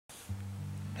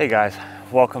Hey guys,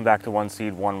 welcome back to One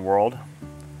Seed, One World.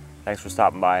 Thanks for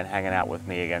stopping by and hanging out with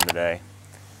me again today.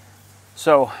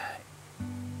 So,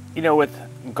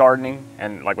 with gardening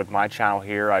and like with my channel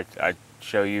here, I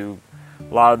show you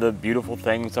a lot of the beautiful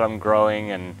things that I'm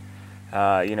growing and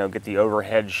get the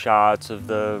overhead shots of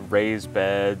the raised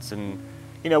beds, and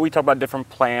we talk about different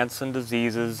plants and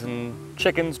diseases and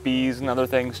chickens, bees, and other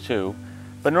things too.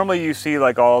 But normally you see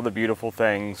like all the beautiful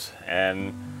things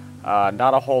and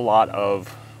not a whole lot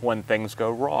of when things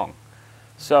go wrong.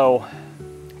 So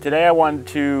today I wanted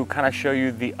to kind of show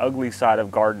you the ugly side of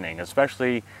gardening,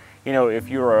 especially if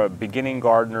you're a beginning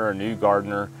gardener, a new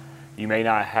gardener, you may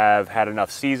not have had enough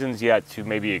seasons yet to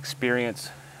maybe experience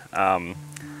the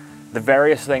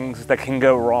various things that can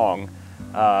go wrong,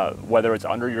 whether it's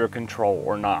under your control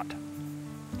or not.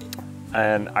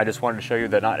 And I just wanted to show you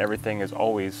that not everything is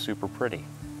always super pretty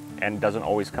and doesn't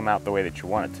always come out the way that you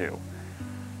want it to.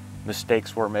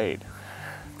 Mistakes were made,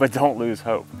 but don't lose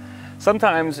hope.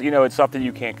 Sometimes, it's stuff that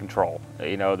you can't control.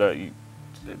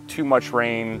 Too much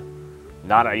rain,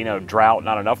 drought,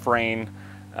 not enough rain,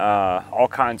 all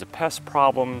kinds of pest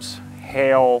problems,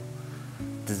 hail,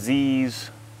 disease.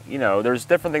 There's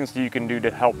different things that you can do to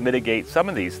help mitigate some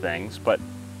of these things, but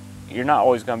you're not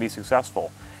always going to be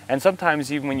successful. And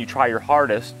sometimes even when you try your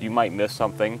hardest, you might miss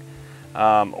something,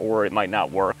 or it might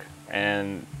not work,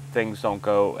 and things don't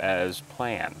go as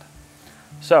planned.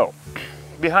 So,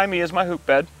 behind me is my hoop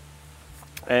bed,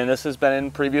 and this has been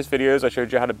in previous videos. I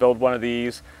showed you how to build one of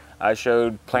these. I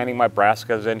showed planting my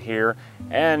brassicas in here,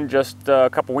 and just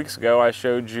a couple weeks ago I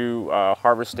showed you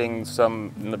harvesting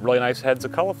some really nice heads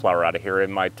of cauliflower out of here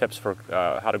in my tips for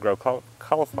how to grow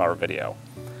cauliflower video.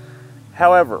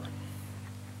 However,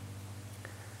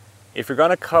 if you're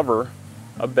going to cover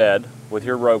a bed with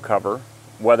your row cover,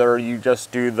 whether you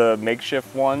just do the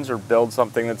makeshift ones or build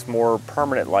something that's more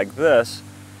permanent like this,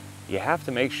 you have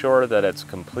to make sure that it's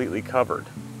completely covered,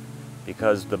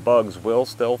 because the bugs will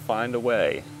still find a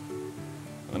way.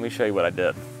 Let me show you what I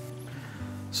did.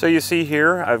 So you see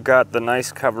here, I've got the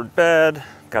nice covered bed,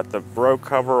 got the row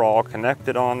cover all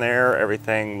connected on there.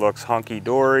 Everything looks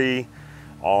hunky-dory,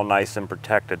 all nice and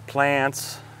protected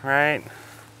plants, right?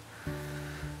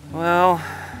 Well,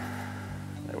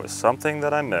 there was something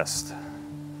that I missed,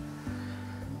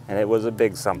 and it was a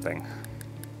big something.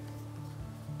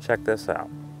 Check this out.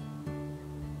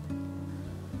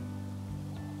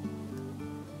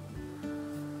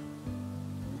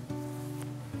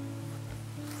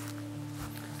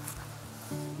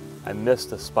 I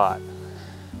missed a spot.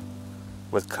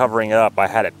 With covering it up, I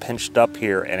had it pinched up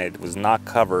here and it was not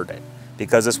covered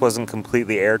because this wasn't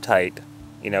completely airtight,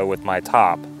 with my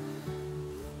top.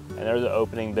 And there's an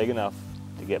opening big enough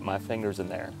to get my fingers in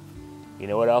there. You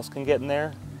know what else can get in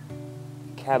there?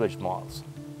 Cabbage moths.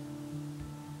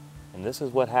 And this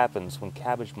is what happens when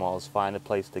cabbage moths find a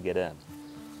place to get in.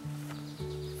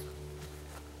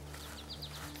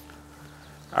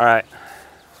 All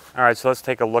right, so let's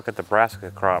take a look at the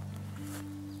brassica crop.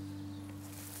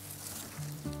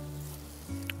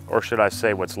 Or should I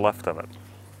say what's left of it?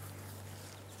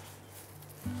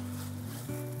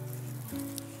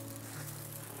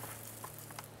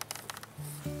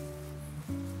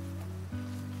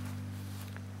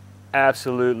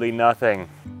 Absolutely nothing.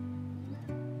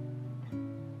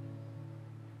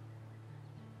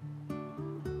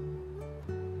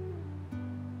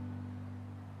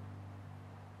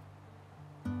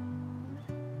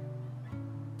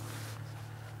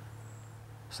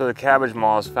 So the cabbage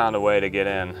moths found a way to get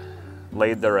in,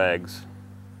 laid their eggs,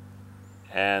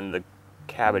 and the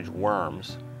cabbage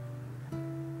worms,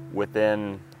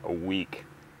 within a week,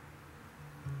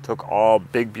 took all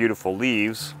big beautiful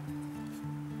leaves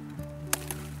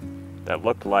that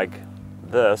looked like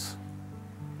this,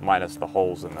 minus the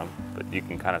holes in them, but you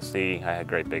can kind of see I had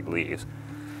great big leaves,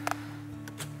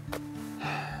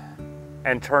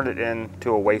 and turned it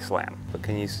into a wasteland. But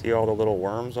can you see all the little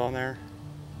worms on there?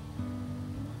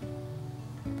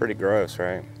 Pretty gross,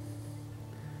 right?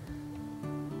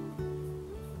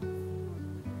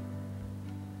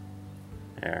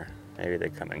 There, maybe they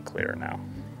come in clear now.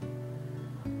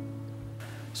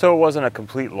 So it wasn't a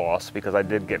complete loss, because I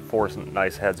did get 4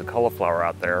 nice heads of cauliflower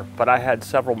out there, but I had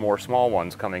several more small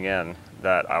ones coming in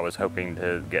that I was hoping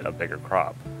to get a bigger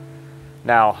crop.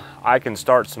 Now, I can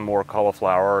start some more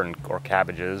cauliflower or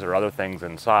cabbages or other things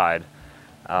inside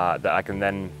that I can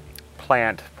then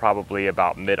plant probably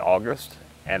about mid-August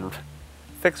and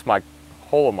fix my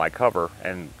hole in my cover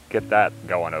and get that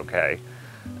going okay.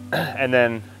 And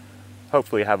then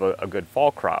hopefully have a good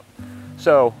fall crop.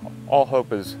 So all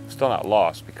hope is still not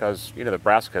lost, because the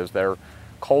brassicas, they're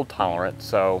cold tolerant,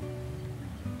 so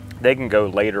they can go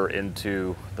later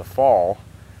into the fall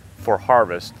for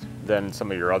harvest than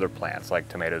some of your other plants like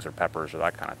tomatoes or peppers or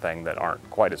that kind of thing that aren't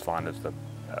quite as fond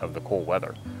of the cool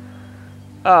weather.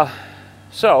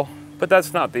 But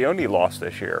that's not the only loss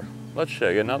this year. Let's show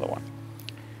you another one.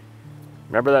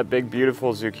 Remember that big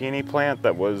beautiful zucchini plant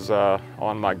that was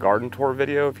on my garden tour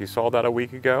video? If you saw that a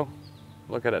week ago,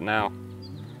 look at it now.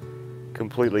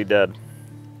 Completely dead.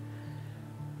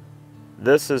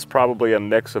 This is probably a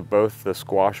mix of both the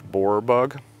squash borer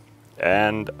bug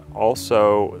and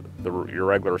also your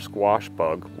regular squash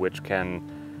bug, which can,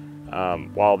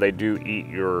 while they do eat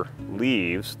your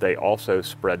leaves, they also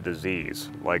spread disease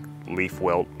like leaf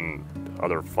wilt and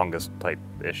other fungus type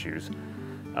issues.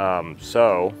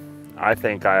 So I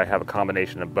think I have a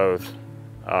combination of both.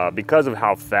 Because of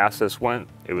how fast this went,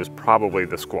 it was probably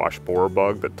the squash borer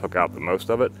bug that took out the most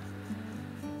of it.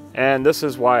 And this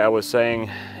is why I was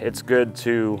saying it's good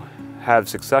to have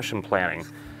succession planting.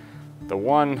 The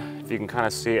one, if you can kind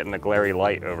of see it in the glary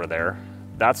light over there,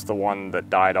 that's the one that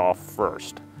died off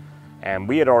first. And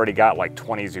we had already got like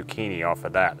 20 zucchini off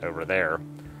of that over there.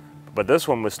 But this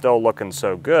one was still looking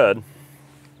so good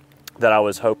that I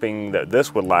was hoping that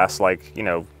this would last like, you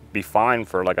know, be fine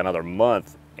for like another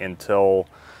month until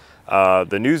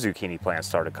the new zucchini plants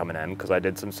started coming in, because I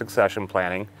did some succession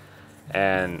planting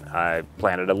and I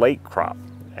planted a late crop,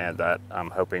 and that I'm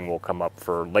hoping will come up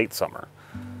for late summer.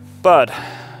 But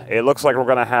it looks like we're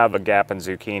gonna have a gap in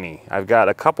zucchini. I've got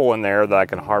a couple in there that I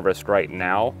can harvest right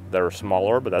now that are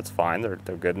smaller, but that's fine, they're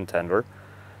good and tender.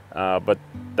 But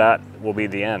that will be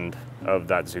the end of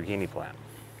that zucchini plant.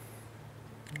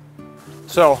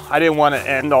 So I didn't want to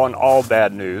end on all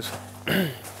bad news. I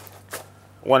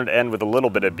wanted to end with a little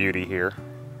bit of beauty here.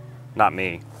 Not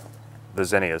me, the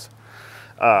zinnias.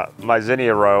 My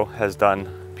zinnia row has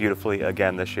done beautifully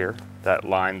again this year. That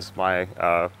lines my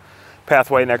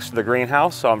pathway next to the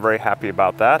greenhouse, so I'm very happy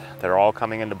about that. They're all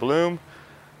coming into bloom,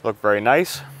 look very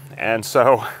nice. And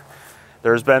so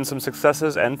there's been some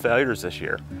successes and failures this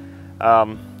year.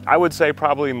 I would say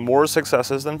probably more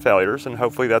successes than failures, and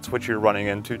hopefully that's what you're running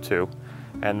into too,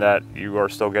 and that you are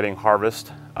still getting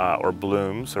harvest or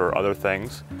blooms or other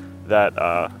things that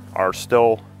are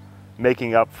still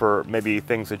making up for maybe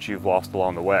things that you've lost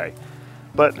along the way.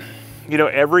 But you know,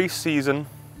 every season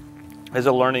is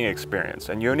a learning experience,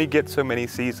 and you only get so many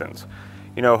seasons.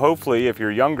 You know, hopefully if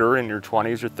you're younger, in your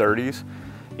 20s or 30s,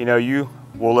 you know, you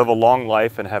will live a long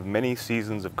life and have many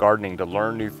seasons of gardening to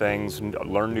learn new things,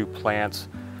 learn new plants,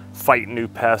 fight new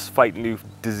pests, fight new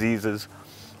diseases,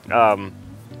 and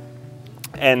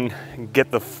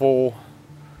get the full,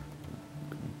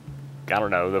 I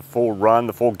don't know, the full run,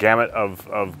 the full gamut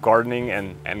of gardening,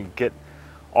 and get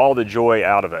all the joy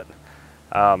out of it.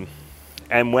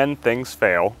 And when things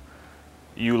fail,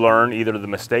 you learn either the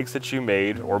mistakes that you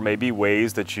made or maybe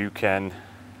ways that you can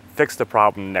fix the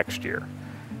problem next year.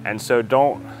 And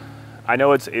so I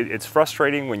know it's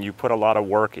frustrating when you put a lot of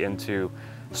work into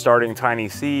starting tiny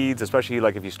seeds, especially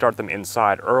like if you start them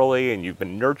inside early and you've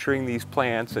been nurturing these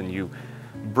plants and you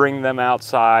bring them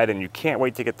outside and you can't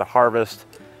wait to get the harvest.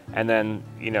 And then,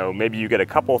 you know, maybe you get a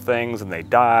couple things and they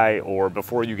die, or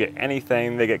before you get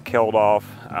anything, they get killed off,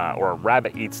 or a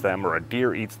rabbit eats them, or a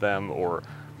deer eats them, or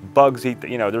bugs eat,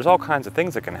 you know, there's all kinds of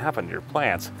things that can happen to your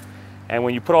plants. And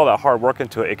when you put all that hard work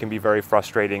into it, it can be very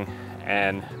frustrating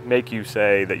and make you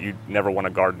say that you never want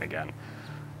to garden again.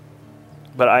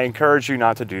 But I encourage you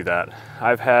not to do that.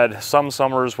 I've had some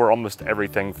summers where almost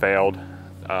everything failed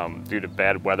due to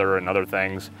bad weather and other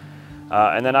things.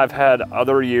 And then I've had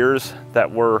other years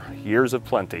that were years of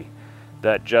plenty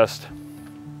that just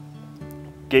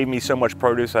gave me so much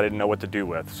produce I didn't know what to do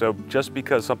with. So just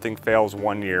because something fails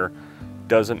one year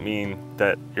doesn't mean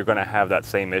that you're going to have that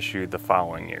same issue the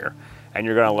following year. And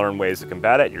you're going to learn ways to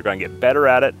combat it, you're going to get better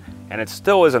at it, and it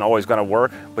still isn't always going to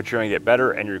work, but you're going to get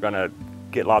better and you're going to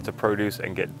get lots of produce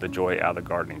and get the joy out of the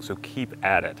gardening. So keep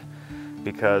at it,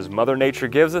 because Mother Nature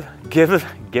giveth,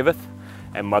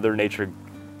 and Mother Nature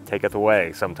taketh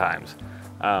away sometimes.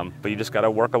 But you just got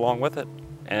to work along with it,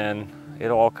 and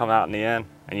it'll all come out in the end,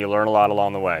 and you learn a lot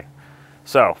along the way.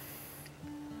 So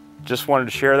just wanted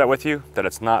to share that with you, that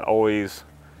it's not always,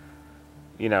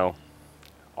 you know,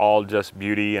 all just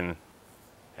beauty and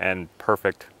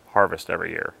perfect harvest every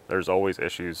year. There's always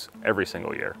issues every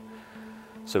single year.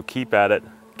 So keep at it,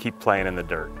 keep playing in the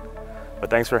dirt. But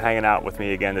thanks for hanging out with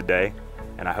me again today,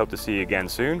 and I hope to see you again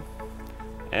soon.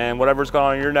 And whatever's going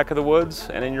on in your neck of the woods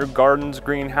and in your gardens,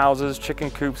 greenhouses, chicken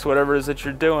coops, whatever it is that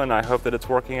you're doing, I hope that it's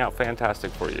working out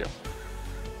fantastic for you.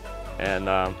 And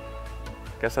I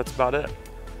guess that's about it.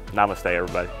 Namaste,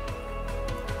 everybody.